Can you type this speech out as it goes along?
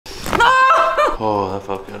Oh, that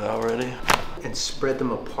felt good already. And spread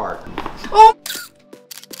them apart. Oh!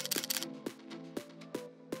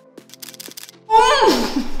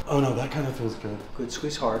 Oh no, that kind of feels good. Good,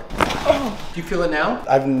 squeeze hard. Oh. Do you feel it now?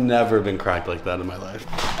 I've never been cracked like that in my life.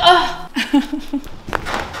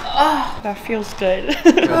 Oh, that feels good.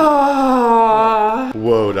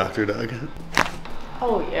 Whoa, Dr. Doug.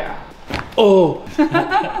 Oh yeah. Oh!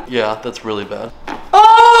 Yeah, that's really bad.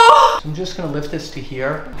 Oh! So I'm just gonna lift this to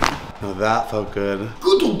here. No, that felt good.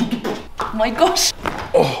 Oh my gosh.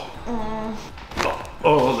 Oh!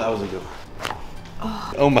 Oh, that was a good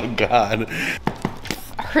one. Oh my god.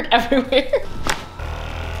 I hurt everywhere.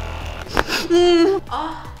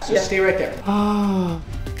 So stay right there.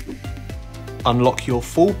 Unlock your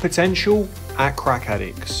full potential at Crack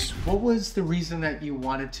Addicts. What was the reason that you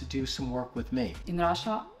wanted to do some work with me? In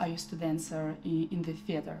Russia, I used to dance in the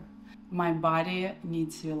theater. My body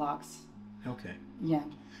needs relax. Okay. Yeah.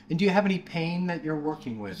 And do you have any pain that you're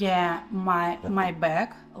working with? Yeah, my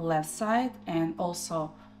back, left side, and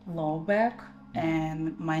also low back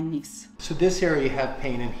and my knees. So this area you have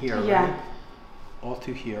pain in here, Yeah. right? All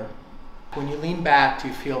through here. When you lean back, do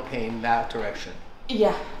you feel pain in that direction?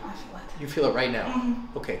 Yeah, I feel it. You feel it right now?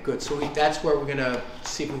 Okay, good. So that's where we're gonna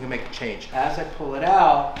see if we can make a change. As I pull it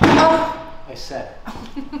out, I set it.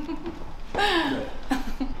 Good.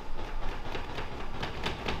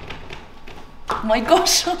 Oh my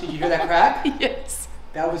gosh. Did you hear that crack? Yes.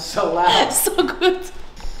 That was so loud. So good.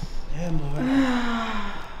 Yeah, I'm blowing.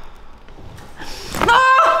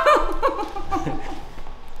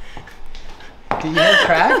 Did you hear the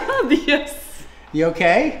crack? Yes. You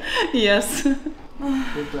okay? Yes.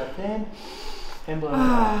 Big breath in and blow it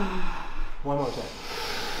out. One more time.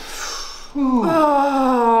 Ooh.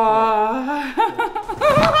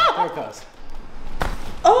 There it goes.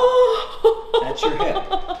 Oh. That's your hip.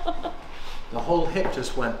 The whole hip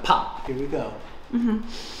just went pop. Here we go. I'm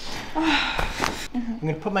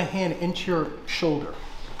going to put my hand into your shoulder.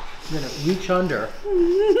 I'm going to reach under.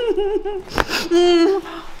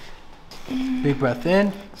 Big breath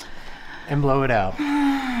in and blow it out.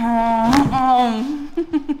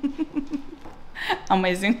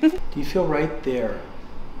 Amazing. Do you feel right there?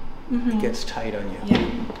 It gets tight on you. Yeah.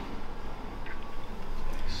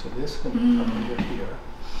 So this is going to come under here.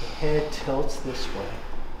 The head tilts this way.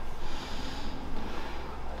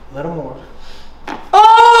 A little more.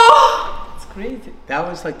 Oh! It's crazy. That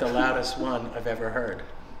was like the loudest one I've ever heard.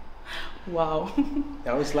 Wow.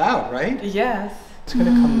 That was loud, right? Yes. It's going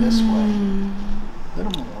to come this way. A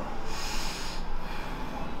little more.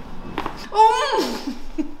 Oh!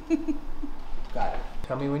 Got it.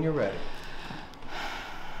 Tell me when you're ready.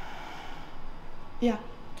 Yeah.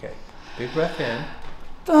 Okay. Big breath in.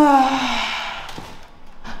 Oh!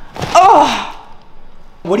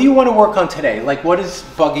 What do you want to work on today? Like, what is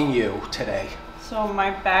bugging you today? So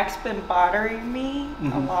my back's been bothering me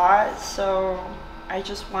a lot, so I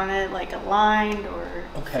just want it like aligned or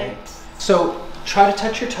fixed. So try to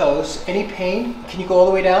touch your toes. Any pain? Can you go all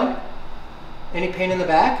the way down? Any pain in the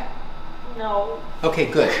back? No. Okay,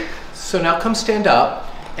 good. So now come stand up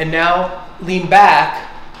and now lean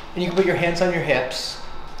back and you can put your hands on your hips.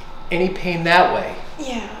 Any pain that way?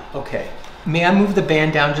 Yeah. Okay. May I move the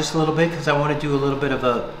band down just a little bit because I want to do a little bit of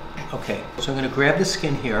a... Okay, so I'm going to grab the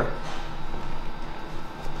skin here.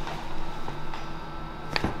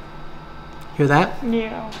 Hear that?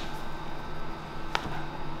 Yeah.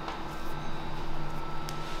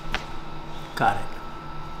 Got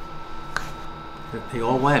it. They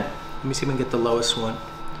all went. Let me see if I can get the lowest one.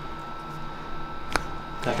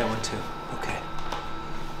 Got that one too. Okay.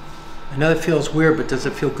 I know that feels weird, but does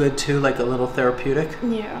it feel good too, like a little therapeutic?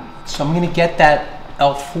 Yeah. So I'm going to get that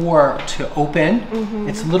L4 to open.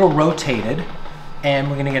 It's a little rotated, and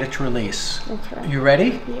we're going to get it to release. Okay. You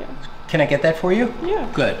ready? Yeah. Can I get that for you? Yeah.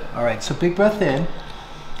 Good. All right, so big breath in.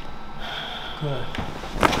 Good.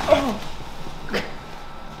 Oh.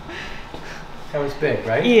 That was big,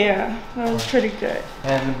 right? Yeah, that was pretty good.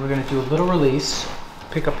 And we're going to do a little release.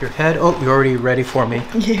 Pick up your head. Oh, you're already ready for me.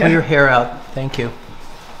 Yeah. Pull your hair out. Thank you.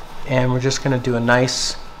 And we're just going to do a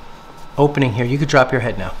nice opening here. You could drop your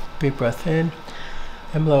head now. Big breath in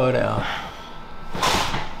and blow it out.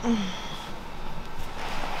 Did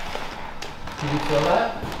you feel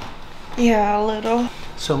that? Yeah, a little.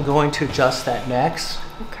 So I'm going to adjust that next.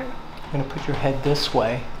 Okay. I'm going to put your head this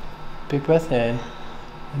way. Big breath in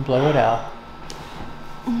and blow it out.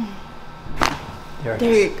 There it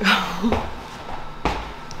There is. you go.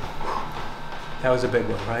 That was a big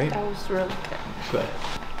one, right? That was really good. Good.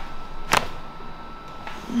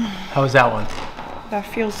 How was that one? That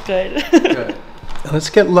feels good. Good. Let's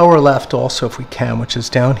get lower left also if we can, which is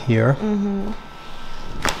down here.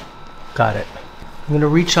 Got it. I'm gonna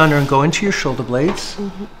reach under and go into your shoulder blades.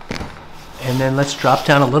 And then let's drop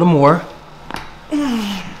down a little more.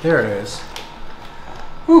 There it is.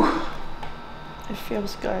 Whew. It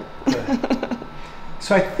feels good. Good.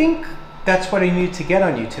 So I think that's what I needed to get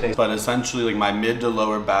on you today. But essentially, like my mid to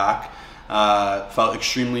lower back felt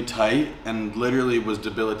extremely tight and literally was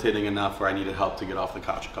debilitating enough where I needed help to get off the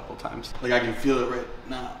couch a couple times. Like I can feel it right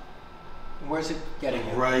now. Where's it getting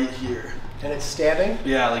you? Right here. And it's stabbing?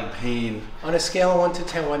 Yeah, like pain. On a scale of 1 to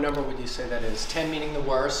 10, what number would you say that is? 10 meaning the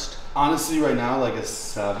worst? Honestly, right now, like a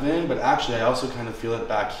 7, but actually I also kind of feel it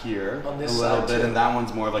back here On this a little side, bit, too. and that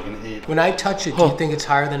one's more of like an 8. When I touch it, do you think it's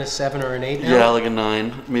higher than a 7 or an 8 now? Yeah, like a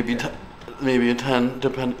 9, maybe maybe a 10,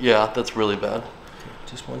 depend. Yeah, that's really bad. Okay,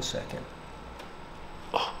 just 1 second.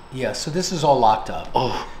 Yeah, so this is all locked up.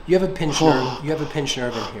 Oh. You have a pinched nerve. You have a pinched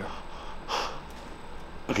nerve in here.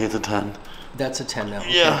 Okay, it's a 10. That's a 10 now.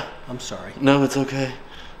 Okay. Yeah. I'm sorry. No, it's okay.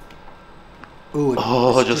 Ooh,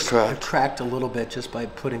 It just cracked. It cracked a little bit just by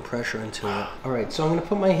putting pressure into it. All right, so I'm gonna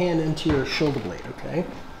put my hand into your shoulder blade, okay?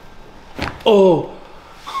 Oh!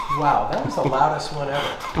 Wow, that was the loudest one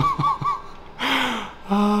ever.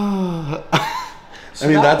 I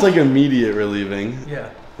mean, that's like immediate relieving. Yeah.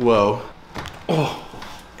 Whoa. Oh,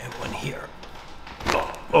 and one here.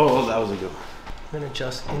 Oh, that was a good one. I'm gonna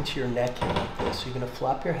adjust into your neck here like this. So you're gonna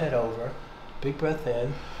flop your head over, big breath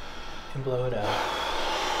in, and blow it out.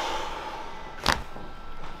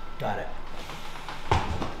 Got it.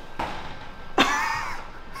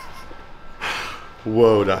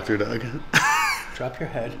 Whoa, Dr. Doug. Drop your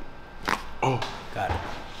head. Oh. Got it.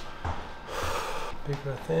 Big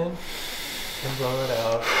breath in, and blow it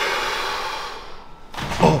out.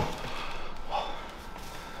 Oh.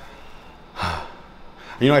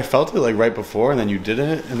 You know, I felt it like right before, and then you did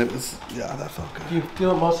it, and it was, yeah, that felt good. Do you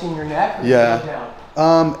feel it mostly in your neck or Yeah.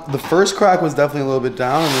 down? The first crack was definitely a little bit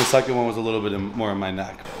down, and the second one was a little bit more in my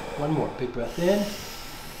neck. One more. Big breath in,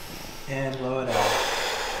 and blow it out.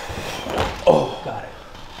 Oh, got it.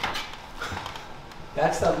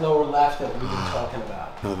 That's that lower left that we've been talking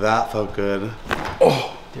about. No, that felt good.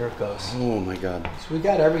 Oh. There it goes. Oh my God. So we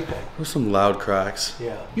got everything. Those some loud cracks.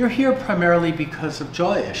 Yeah. You're here primarily because of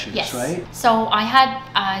jaw issues, Yes. right? So I had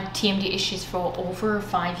TMD issues for over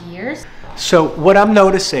 5 years. So what I'm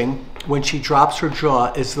noticing when she drops her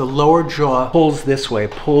jaw is the lower jaw pulls this way,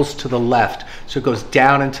 pulls to the left. So it goes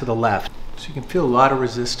down and to the left. So you can feel a lot of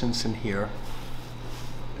resistance in here.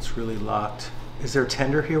 It's really locked. Is there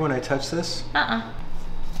tender here when I touch this? And I'm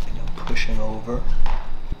pushing over.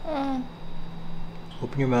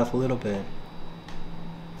 Open your mouth a little bit.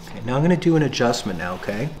 Okay, now I'm gonna do an adjustment now,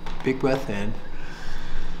 okay? Big breath in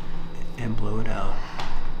and blow it out.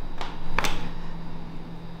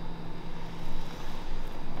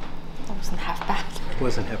 That wasn't half bad. It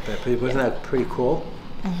wasn't half bad, but wasn't that pretty cool?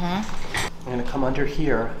 I'm gonna come under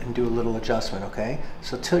here and do a little adjustment, okay?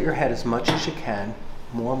 So tilt your head as much as you can.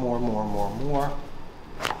 More.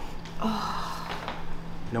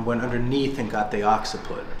 And I went underneath and got the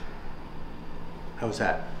occiput. How was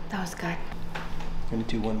that? That was good. I'm gonna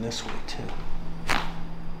do one this way too.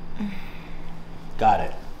 Got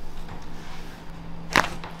it.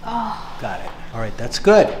 Oh. Got it. All right, that's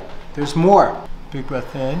good. There's more. Big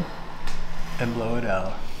breath in and blow it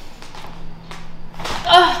out.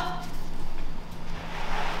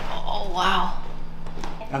 Oh, wow.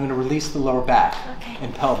 I'm gonna release the lower back Okay.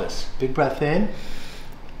 and pelvis. Big breath in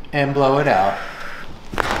and blow it out.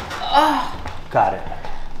 Got it.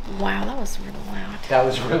 Wow, that was really loud. That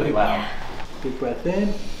was really loud. Yeah. Big breath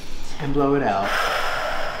in and blow it out.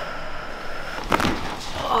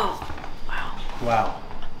 Oh, wow. Wow.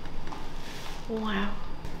 Wow.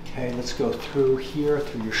 Okay, let's go through here,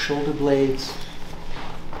 through your shoulder blades.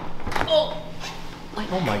 Oh.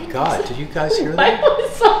 Oh my God, did you guys hear That that?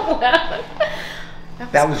 was so loud.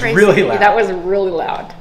 That was crazy. really loud. That was really loud.